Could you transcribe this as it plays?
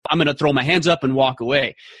I'm going to throw my hands up and walk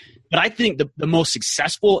away. But I think the most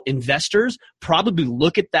successful investors probably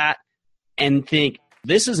look at that and think,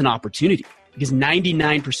 this is an opportunity, because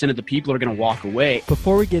 99% of the people are going to walk away.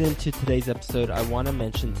 Before we get into today's episode, I want to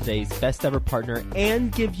mention today's best ever partner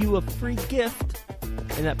and give you a free gift.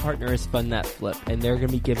 And that partner is Fund That Flip. And they're going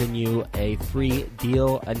to be giving you a free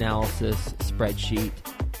deal analysis spreadsheet.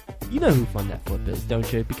 You know who Fund That Flip is,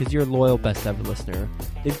 don't you? Because you're a loyal best ever listener.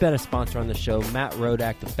 They've been a sponsor on the show. Matt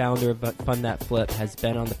Rodak, the founder of Fund That Flip, has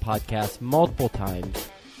been on the podcast multiple times,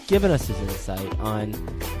 given us his insight on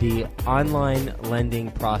the online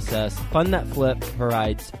lending process. Fund That Flip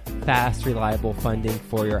provides fast, reliable funding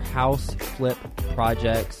for your house flip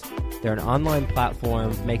projects. They're an online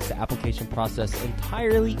platform, makes the application process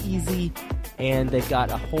entirely easy, and they've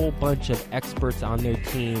got a whole bunch of experts on their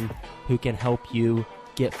team who can help you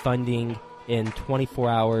get funding in 24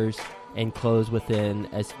 hours and close within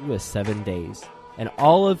as few as 7 days. And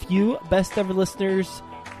all of you best ever listeners,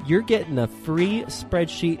 you're getting a free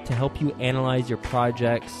spreadsheet to help you analyze your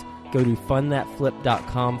projects. Go to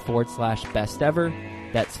fundthatflip.com/best ever.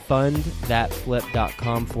 That's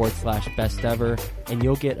fundthatflip.com/best ever. And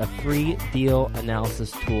you'll get a free deal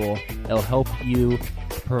analysis tool that'll help you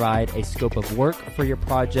provide a scope of work for your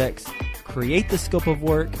projects, create the scope of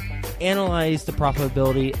work, analyze the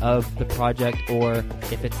profitability of the project, or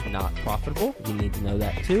if it's not profitable, you need to know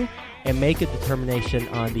that too, and make a determination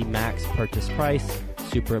on the max purchase price.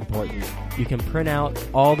 Super important. You can print out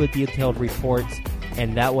all the detailed reports,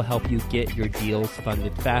 and that will help you get your deals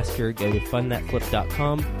funded faster. Go to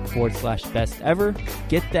fundthatflip.com/best ever.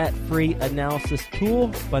 Get that free analysis tool,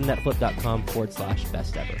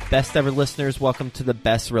 fundthatflip.com/best ever. Best ever listeners, welcome to the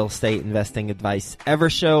best real estate investing advice ever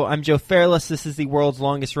show. I'm Joe Fairless. This is the world's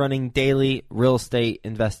longest running daily real estate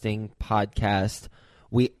investing podcast.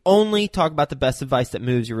 We only talk about the best advice that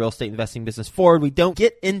moves your real estate investing business forward. We don't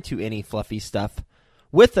get into any fluffy stuff.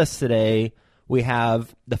 With us today, we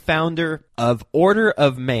have the founder of Order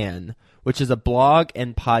of Man, which is a blog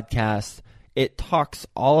and podcast. It talks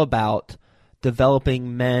all about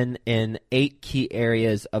developing men in 8 key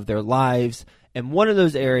areas of their lives. And one of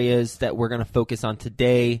those areas that we're going to focus on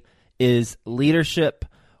today is leadership,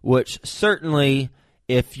 which certainly,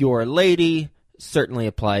 if you're a lady, certainly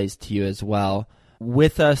applies to you as well.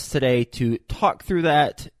 With us today to talk through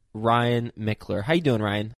that, Ryan Michler. How you doing,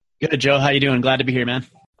 Ryan? Good, Joe. How you doing? Glad to be here, man.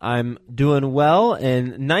 I'm doing well,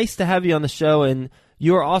 and nice to have you on the show. And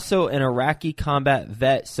you're also an Iraqi combat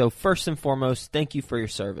vet, so first and foremost, thank you for your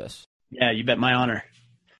service. Yeah, you bet. My honor.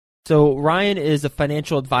 So Ryan is a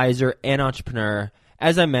financial advisor and entrepreneur.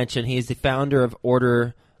 As I mentioned, he is the founder of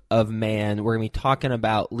Order of Man. We're going to be talking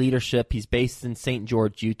about leadership. He's based in St.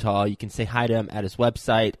 George, Utah. You can say hi to him at his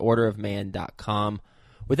website, orderofman.com.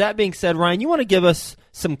 With that being said, Ryan, you want to give us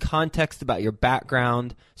some context about your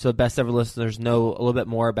background so the best ever listeners know a little bit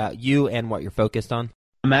more about you and what you're focused on?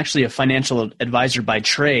 I'm actually a financial advisor by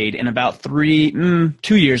trade, and about 2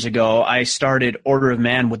 years ago, I started Order of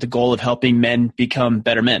Man with the goal of helping men become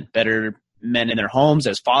better men in their homes,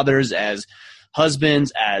 as fathers, as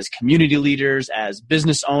husbands, as community leaders, as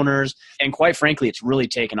business owners, and quite frankly, it's really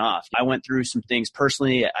taken off. I went through some things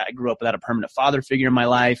personally. I grew up without a permanent father figure in my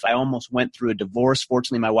life. I almost went through a divorce.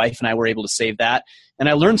 Fortunately, my wife and I were able to save that, and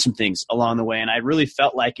I learned some things along the way, and I really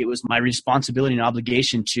felt like it was my responsibility and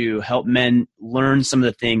obligation to help men learn some of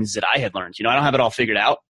the things that I had learned. I don't have it all figured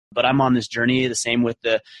out, but I'm on this journey, the same with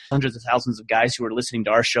the hundreds of thousands of guys who are listening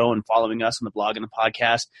to our show and following us on the blog and the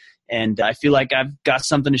podcast. And I feel like I've got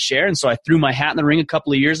something to share. And so I threw my hat in the ring a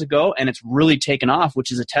couple of years ago, and it's really taken off,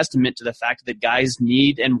 which is a testament to the fact that guys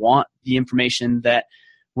need and want the information that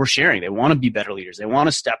we're sharing. They want to be better leaders. They want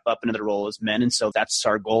to step up into their role as men. And so that's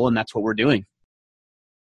our goal, and that's what we're doing.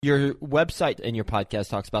 Your website and your podcast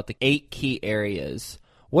talks about the 8 key areas.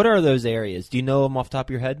 What are those areas? Do you know them off the top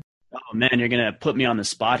of your head? Oh, man, you're going to put me on the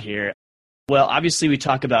spot here. Well, obviously, we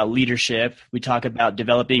talk about leadership. We talk about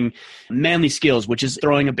developing manly skills, which is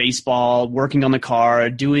throwing a baseball, working on the car,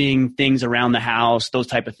 doing things around the house, those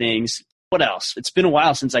type of things. What else? It's been a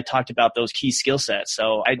while since I talked about those key skill sets,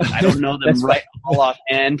 so I don't know them right all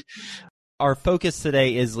offhand. Our focus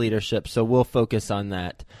today is leadership, so we'll focus on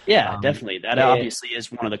that. Yeah, definitely. That obviously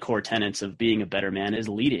is one of the core tenets of being a better man, is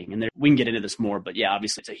leading. And we can get into this more, but yeah,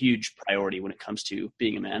 obviously it's a huge priority when it comes to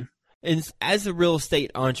being a man. And as a real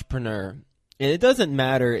estate entrepreneur, and it doesn't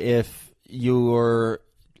matter if you're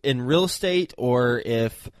in real estate or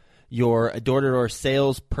if you're a door-to-door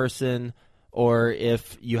salesperson or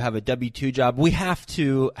if you have a W-2 job, we have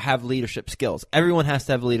to have leadership skills. Everyone has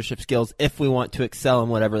to have leadership skills if we want to excel in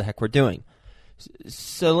whatever the heck we're doing.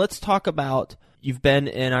 So let's talk about, you've been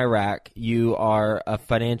in Iraq. You are a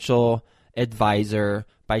financial advisor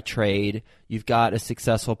by trade. You've got a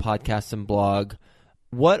successful podcast and blog.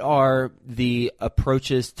 What are the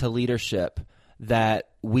approaches to leadership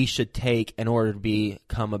that we should take in order to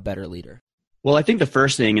become a better leader? Well, I think the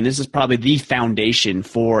first thing, and this is probably the foundation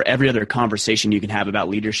for every other conversation you can have about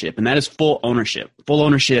leadership, and that is full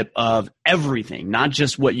ownership of everything, not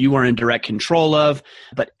just what you are in direct control of,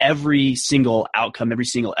 but every single outcome, every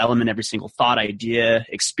single element, every single thought, idea,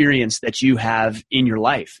 experience that you have in your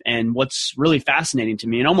life. And what's really fascinating to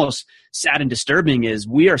me and almost sad and disturbing is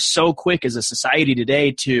we are so quick as a society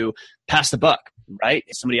today to pass the buck. Right?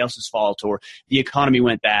 It's somebody else's fault, or the economy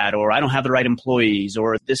went bad, or I don't have the right employees,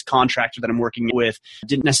 or this contractor that I'm working with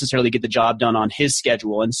didn't necessarily get the job done on his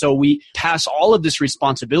schedule. And so we pass all of this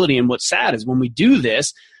responsibility. And what's sad is when we do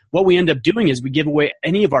this, what we end up doing is we give away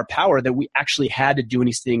any of our power that we actually had to do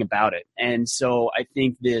anything about it. And so I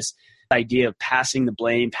think this idea of passing the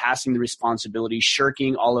blame, passing the responsibility,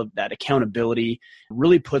 shirking all of that accountability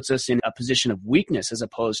really puts us in a position of weakness as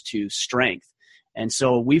opposed to strength. And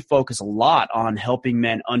so we focus a lot on helping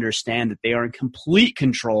men understand that they are in complete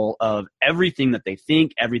control of everything that they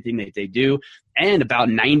think, everything that they do, and about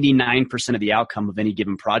 99% of the outcome of any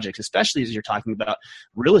given project, especially as you're talking about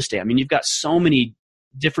real estate. I mean, you've got so many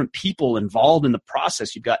different people involved in the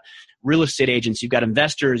process. You've got real estate agents, you've got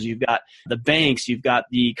investors, you've got the banks, you've got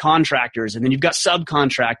the contractors, and then you've got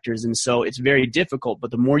subcontractors. And so it's very difficult,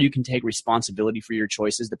 but the more you can take responsibility for your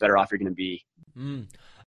choices, the better off you're going to be.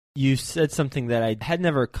 You said something that I had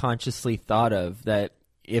never consciously thought of, that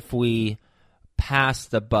if we pass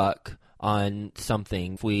the buck on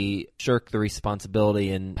something, if we shirk the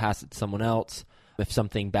responsibility and pass it to someone else, if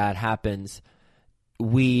something bad happens,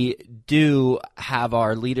 we do have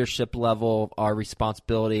our leadership level, our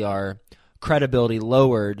responsibility, our credibility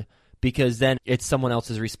lowered, because then it's someone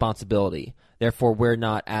else's responsibility. Therefore, we're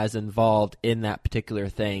not as involved in that particular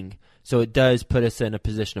thing. So it does put us in a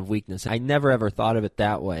position of weakness. I never ever thought of it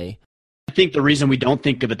that way. I think the reason we don't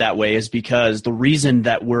think of it that way is because the reason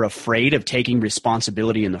that we're afraid of taking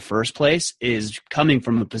responsibility in the first place is coming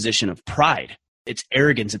from a position of pride. It's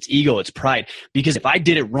arrogance, it's ego, it's pride. Because if I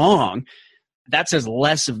did it wrong, that says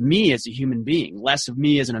less of me as a human being, less of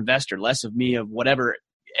me as an investor, less of me of whatever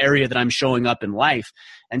area that I'm showing up in life.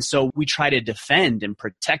 And so we try to defend and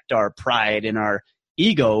protect our pride and our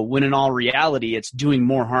ego, when in all reality, it's doing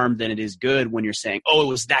more harm than it is good when you're saying, oh, it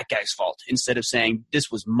was that guy's fault, instead of saying, this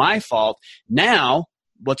was my fault. Now,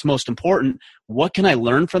 what's most important, what can I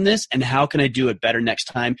learn from this, and how can I do it better next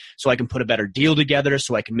time so I can put a better deal together,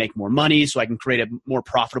 so I can make more money, so I can create a more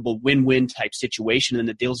profitable win-win type situation in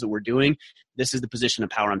the deals that we're doing. This is the position of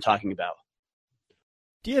power I'm talking about.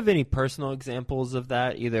 Do you have any personal examples of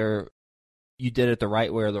that? Either you did it the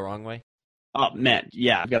right way or the wrong way? Oh, man,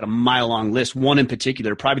 yeah, I've got a mile-long list. One in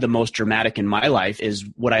particular, probably the most dramatic in my life, is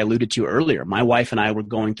what I alluded to earlier. My wife and I were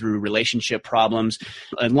going through relationship problems.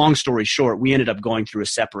 And long story short, we ended up going through a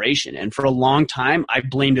separation. And for a long time, I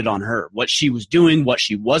blamed it on her. What she was doing, what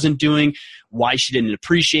she wasn't doing, why she didn't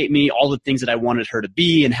appreciate me, all the things that I wanted her to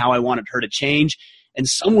be and how I wanted her to change. And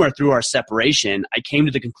somewhere through our separation, I came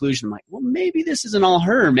to the conclusion, I'm like, well, maybe this isn't all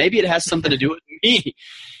her. Maybe it has something to do with me.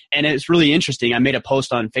 And it's really interesting. I made a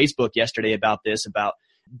post on Facebook yesterday about this, about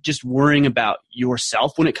just worrying about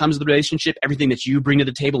yourself when it comes to the relationship, everything that you bring to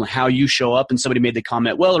the table and how you show up. And somebody made the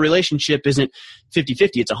comment, well, a relationship isn't 50-50,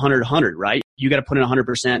 it's 100-100, right? You got to put in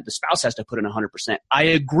 100%. The spouse has to put in 100%. I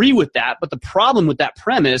agree with that. But the problem with that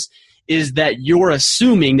premise is that you're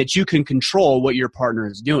assuming that you can control what your partner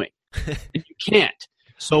is doing. And you can't.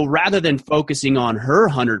 So rather than focusing on her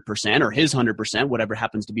 100% or his 100%, whatever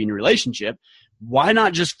happens to be in your relationship, why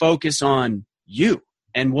not just focus on you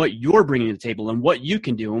and what you're bringing to the table and what you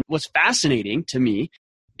can do? And what's fascinating to me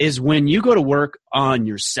is when you go to work on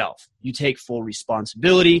yourself, you take full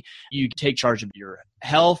responsibility, you take charge of your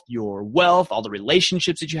health, your wealth, all the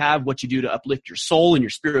relationships that you have, what you do to uplift your soul and your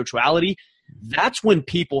spirituality. That's when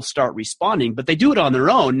people start responding, but they do it on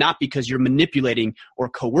their own, not because you're manipulating or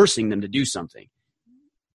coercing them to do something.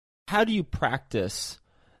 How do you practice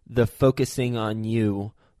the focusing on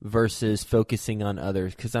you versus focusing on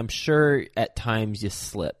others? Because I'm sure at times you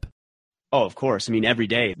slip. Oh, of course. I mean, every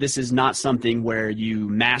day. This is not something where you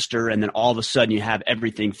master and then all of a sudden you have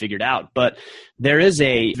everything figured out. But there is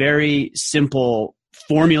a very simple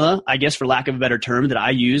formula, I guess, for lack of a better term, that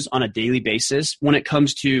I use on a daily basis when it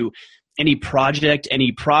comes to any project,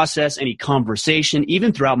 any process, any conversation.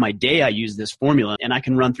 Even throughout my day, I use this formula, and I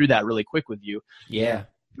can run through that really quick with you. Yeah.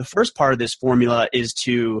 The first part of this formula is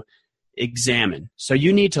to examine. So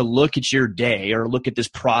you need to look at your day or look at this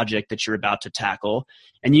project that you're about to tackle,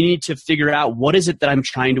 and you need to figure out, what is it that I'm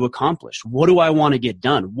trying to accomplish? What do I want to get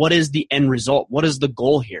done? What is the end result? What is the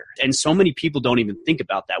goal here? And so many people don't even think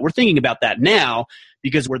about that. We're thinking about that now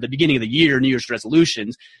because we're at the beginning of the year, New Year's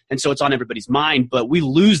resolutions, and so it's on everybody's mind, but we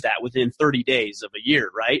lose that within 30 days of a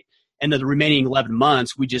year, right? And the remaining 11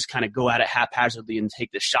 months, we just kind of go at it haphazardly and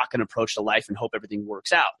take this shotgun approach to life and hope everything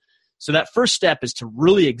works out. So that first step is to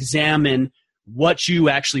really examine what you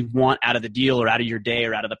actually want out of the deal or out of your day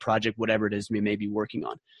or out of the project, whatever it is you may be working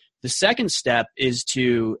on. The second step is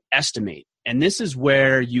to estimate. And this is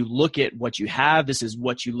where you look at what you have. This is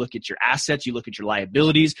what you look at your assets. You look at your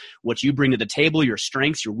liabilities, what you bring to the table, your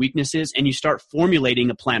strengths, your weaknesses, and you start formulating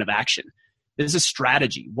a plan of action. This is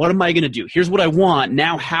strategy. What am I going to do? Here's what I want.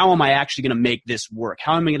 Now, how am I actually going to make this work?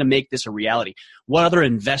 How am I going to make this a reality? What other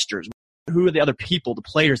investors? Who are the other people, the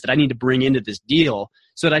players that I need to bring into this deal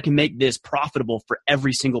so that I can make this profitable for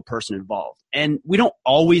every single person involved? And we don't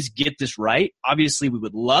always get this right. Obviously, we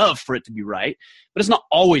would love for it to be right, but it's not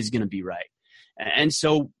always going to be right. And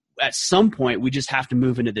so at some point, we just have to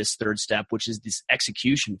move into this third step, which is this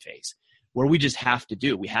execution phase, where we just have to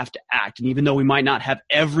do. We have to act. And even though we might not have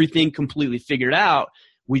everything completely figured out,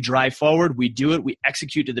 we drive forward, we do it, we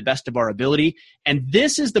execute to the best of our ability. And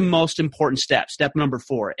this is the most important step, step number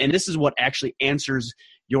 4. And this is what actually answers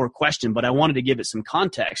your question, but I wanted to give it some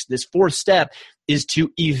context. This fourth step is to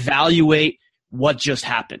evaluate what just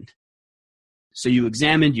happened. So you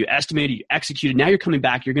examined, you estimated, you executed. Now you're coming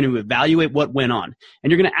back, you're going to evaluate what went on.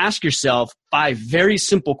 And you're going to ask yourself 5 very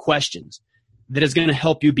simple questions that is going to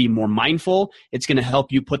help you be more mindful. It's going to help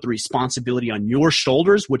you put the responsibility on your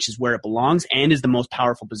shoulders, which is where it belongs and is the most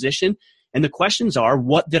powerful position. And the questions are,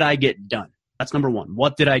 what did I get done? That's number 1.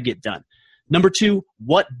 What did I get done? Number 2,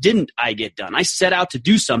 what didn't I get done? I set out to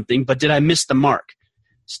do something, but did I miss the mark?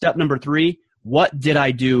 Step number 3, what did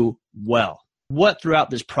I do well? What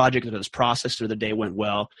throughout this project or this process or the day went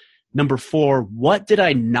well? Number 4, what did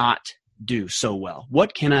I not do so well?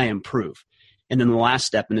 What can I improve? And then the last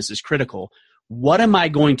step, and this is critical, what am I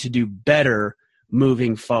going to do better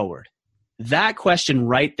moving forward? That question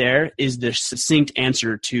right there is the succinct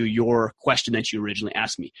answer to your question that you originally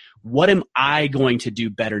asked me. What am I going to do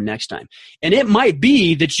better next time? And it might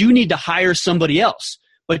be that you need to hire somebody else,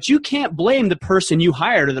 but you can't blame the person you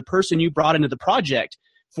hired or the person you brought into the project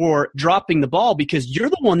for dropping the ball, because you're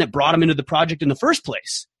the one that brought them into the project in the first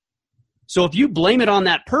place. So if you blame it on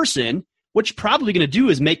that person, what you're probably going to do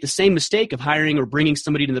is make the same mistake of hiring or bringing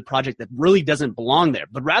somebody into the project that really doesn't belong there.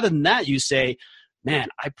 But rather than that, you say, man,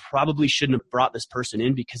 I probably shouldn't have brought this person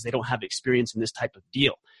in because they don't have experience in this type of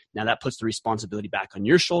deal. Now that puts the responsibility back on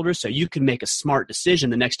your shoulders so you can make a smart decision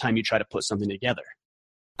the next time you try to put something together.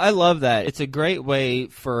 I love that. It's a great way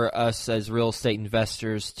for us as real estate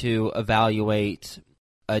investors to evaluate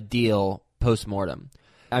a deal post-mortem.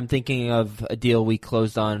 I'm thinking of a deal we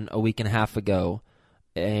closed on a week and a half ago,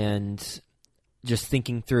 and just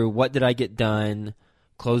thinking through, what did I get done,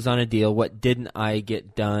 close on a deal, what didn't I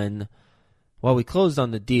get done? Well, we closed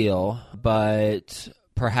on the deal, but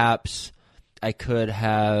perhaps I'd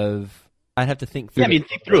have to think through it.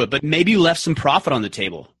 Think through it, but maybe you left some profit on the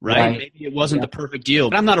table, right? Maybe it wasn't the perfect deal.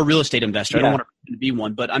 But I'm not a real estate investor. I don't want to be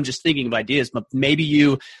one, but I'm just thinking of ideas. But maybe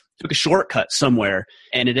you took a shortcut somewhere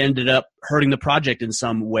and it ended up hurting the project in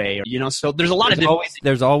some way. So there's a lot of different ways.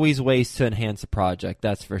 There's always ways to enhance a project,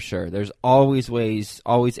 that's for sure. There's always ways,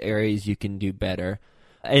 always areas you can do better.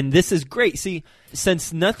 And this is great. See,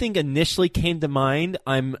 since nothing initially came to mind,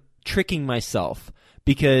 I'm tricking myself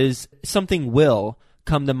because something will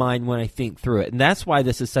come to mind when I think through it. And that's why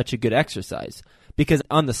this is such a good exercise, because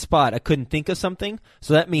on the spot, I couldn't think of something.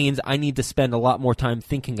 So that means I need to spend a lot more time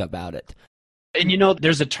thinking about it. And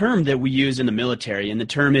there's a term that we use in the military, and the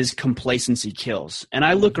term is complacency kills. And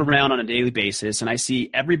I look around on a daily basis, and I see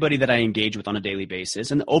everybody that I engage with on a daily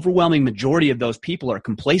basis, and the overwhelming majority of those people are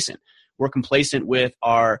complacent. We're complacent with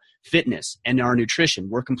our fitness and our nutrition.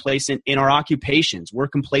 We're complacent in our occupations. We're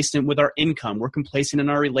complacent with our income. We're complacent in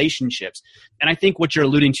our relationships. And I think what you're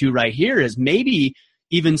alluding to right here is maybe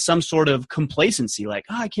even some sort of complacency, like,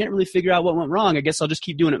 I can't really figure out what went wrong. I guess I'll just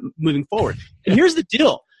keep doing it moving forward. And here's the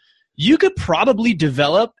deal. You could probably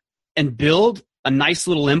develop and build a nice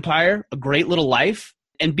little empire, a great little life,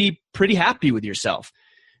 and be pretty happy with yourself.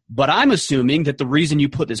 But I'm assuming that the reason you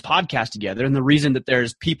put this podcast together and the reason that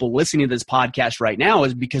there's people listening to this podcast right now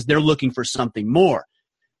is because they're looking for something more.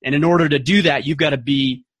 And in order to do that, you've got to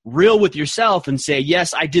be real with yourself and say,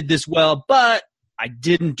 yes, I did this well, but I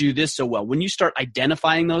didn't do this so well. When you start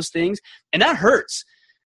identifying those things, and that hurts.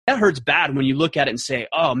 That hurts bad when you look at it and say,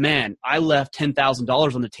 oh man, I left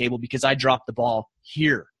 $10,000 on the table because I dropped the ball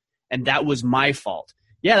here. and that was my fault.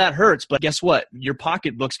 Yeah, that hurts, but guess what? Your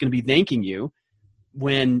pocketbook's going to be thanking you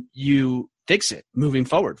when you fix it moving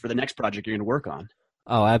forward for the next project you're going to work on.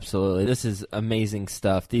 Oh, absolutely. This is amazing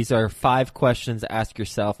stuff. These are 5 questions to ask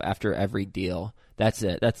yourself after every deal. That's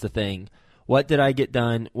it. That's the thing. What did I get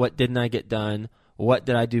done? What didn't I get done? What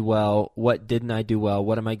did I do well? What didn't I do well?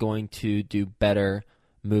 What am I going to do better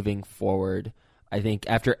moving forward? I think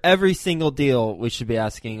after every single deal, we should be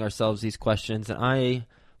asking ourselves these questions. And I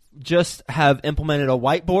just have implemented a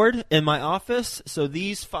whiteboard in my office. So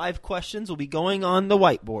these 5 questions will be going on the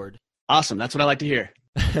whiteboard. Awesome. That's what I like to hear.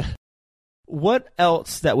 What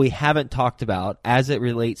else that we haven't talked about as it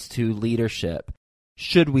relates to leadership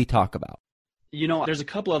should we talk about? You know, there's a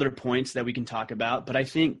couple other points that we can talk about, but I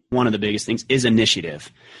think one of the biggest things is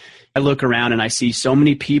initiative. I look around and I see so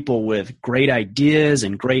many people with great ideas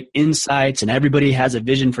and great insights, and everybody has a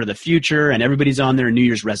vision for the future, and everybody's on their New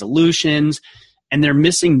Year's resolutions, and they're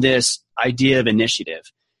missing this idea of initiative.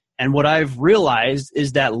 And what I've realized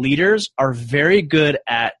is that leaders are very good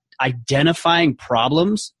at identifying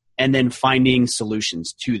problems and then finding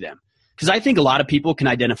solutions to them. Because I think a lot of people can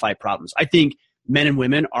identify problems. I think men and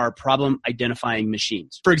women are problem identifying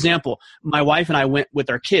machines. For example, my wife and I went with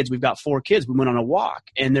our kids. We've got 4 kids. We went on a walk,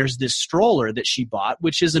 and there's this stroller that she bought,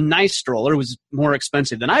 which is a nice stroller. It was more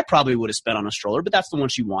expensive than I probably would have spent on a stroller, but that's the one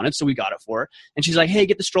she wanted, so we got it for her. And she's like, hey,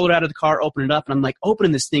 get the stroller out of the car, open it up. And I'm like,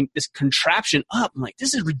 opening this thing, this contraption up. I'm like,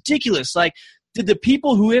 this is ridiculous. Like, did the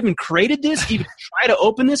people who even created this even try to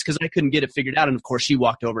open this? Because I couldn't get it figured out. And of course, she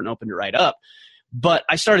walked over and opened it right up. But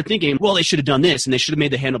I started thinking, well, they should have done this, and they should have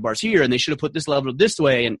made the handlebars here, and they should have put this level this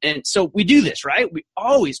way. And so we do this, right? We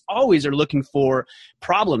always are looking for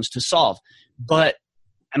problems to solve. But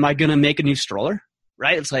am I going to make a new stroller,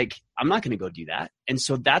 right? It's like, I'm not going to go do that. And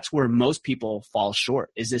so that's where most people fall short,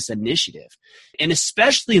 is this initiative. And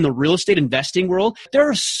especially in the real estate investing world, there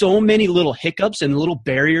are so many little hiccups and little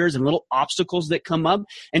barriers and little obstacles that come up.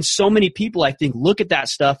 And so many people, I think, look at that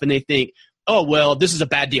stuff and they think, oh, well, this is a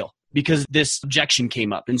bad deal, because this objection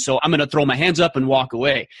came up. And so I'm going to throw my hands up and walk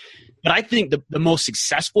away. But I think the most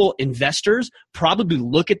successful investors probably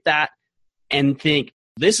look at that and think,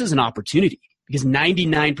 this is an opportunity, because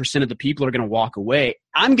 99% of the people are going to walk away.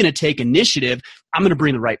 I'm going to take initiative. I'm going to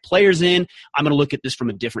bring the right players in. I'm going to look at this from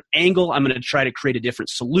a different angle. I'm going to try to create a different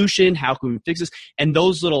solution. How can we fix this? And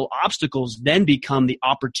those little obstacles then become the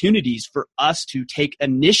opportunities for us to take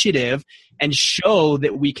initiative and show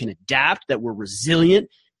that we can adapt, that we're resilient.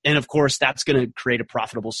 And of course, that's going to create a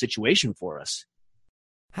profitable situation for us.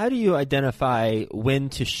 How do you identify when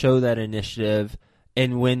to show that initiative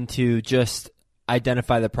and when to just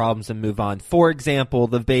identify the problems and move on? For example,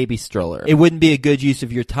 the baby stroller. It wouldn't be a good use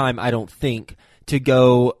of your time, I don't think, to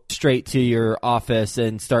go straight to your office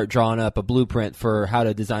and start drawing up a blueprint for how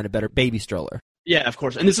to design a better baby stroller. Yeah, of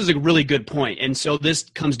course. And this is a really good point. And so this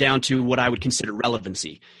comes down to what I would consider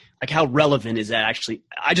relevancy. Like, how relevant is that actually?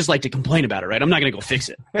 I just like to complain about it, right? I'm not going to go fix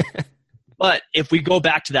it. But if we go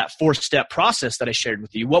back to that 4-step process that I shared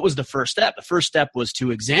with you, what was the first step? The first step was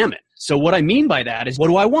to examine. So what I mean by that is, what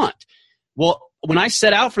do I want? Well, when I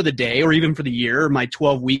set out for the day, or even for the year, or my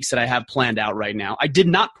 12 weeks that I have planned out right now, I did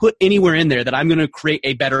not put anywhere in there that I'm going to create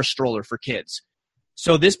a better stroller for kids.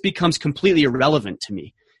 So this becomes completely irrelevant to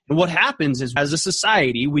me. And what happens is, as a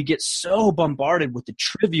society, we get so bombarded with the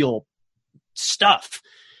trivial stuff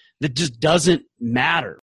that just doesn't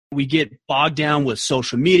matter. We get bogged down with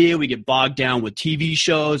social media. We get bogged down with TV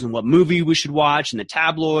shows and what movie we should watch and the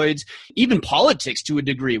tabloids, even politics to a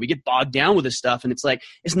degree. We get bogged down with this stuff, and it's like,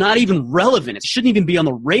 it's not even relevant. It shouldn't even be on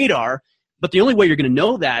the radar. But the only way you're going to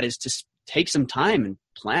know that is to take some time and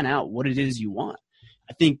plan out what it is you want.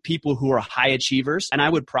 I think people who are high achievers, and I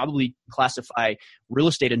would probably classify real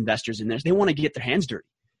estate investors in this, they want to get their hands dirty.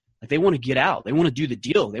 Like, they want to get out. They want to do the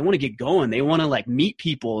deal. They want to get going. They want to, like, meet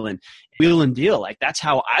people and wheel and deal. Like, that's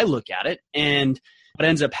how I look at it. And what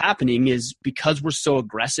ends up happening is, because we're so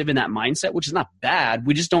aggressive in that mindset, which is not bad,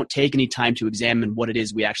 we just don't take any time to examine what it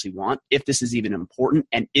is we actually want, if this is even important,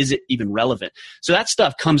 and is it even relevant. So that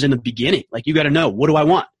stuff comes in the beginning. Like, you got to know, what do I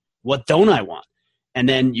want? What don't I want? And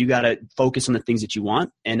then you got to focus on the things that you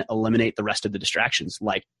want and eliminate the rest of the distractions,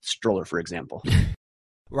 like stroller, for example.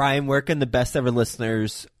 Ryan, where can the best ever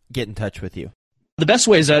listeners get in touch with you? The best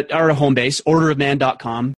way is at our home base,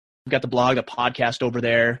 orderofman.com. We've got the blog, a podcast over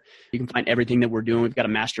there. You can find everything that we're doing. We've got a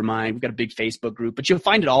mastermind. We've got a big Facebook group. But you'll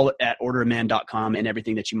find it all at orderofman.com, and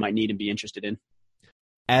everything that you might need and be interested in.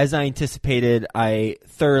 As I anticipated, I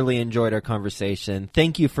thoroughly enjoyed our conversation.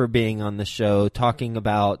 Thank you for being on the show, talking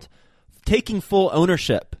about taking full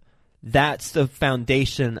ownership. That's the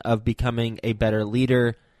foundation of becoming a better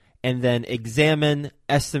leader. and then examine,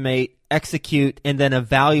 estimate, execute, and then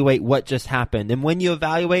evaluate what just happened. And when you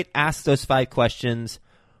evaluate, ask those 5 questions.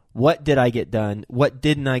 What did I get done? What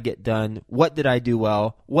didn't I get done? What did I do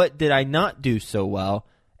well? What did I not do so well?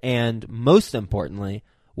 And most importantly,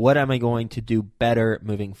 what am I going to do better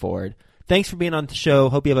moving forward? Thanks for being on the show.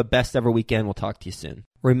 Hope you have a best ever weekend. We'll talk to you soon.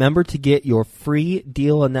 Remember to get your free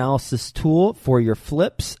deal analysis tool for your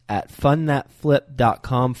flips at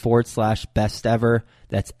fundthatflip.com/best ever.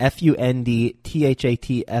 That's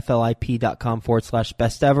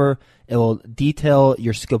fundthatflip.com/best ever. It will detail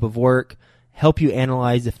your scope of work, help you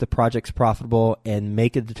analyze if the project's profitable, and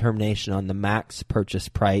make a determination on the max purchase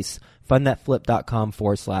price.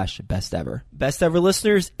 fundthatflip.com/best ever. Best ever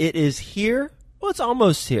listeners, it is here. Well, it's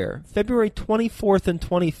almost here. February 24th and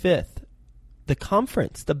 25th. The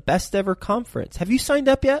conference, the Best Ever Conference. Have you signed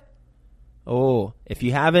up yet? Oh, if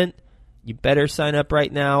you haven't, you better sign up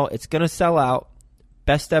right now. It's going to sell out.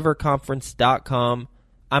 besteverconference.com.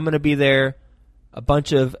 I'm going to be there. A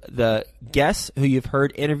bunch of the guests who you've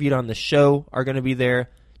heard interviewed on the show are going to be there.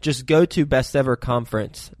 Just go to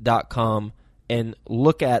besteverconference.com and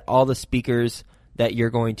look at all the speakers that you're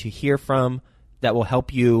going to hear from that will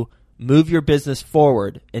help you move your business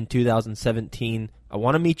forward in 2017. I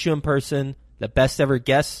want to meet you in person. The best ever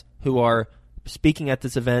guests who are speaking at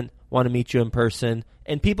this event want to meet you in person.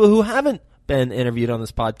 And people who haven't been interviewed on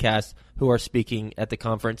this podcast who are speaking at the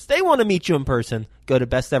conference, they want to meet you in person. Go to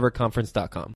besteverconference.com.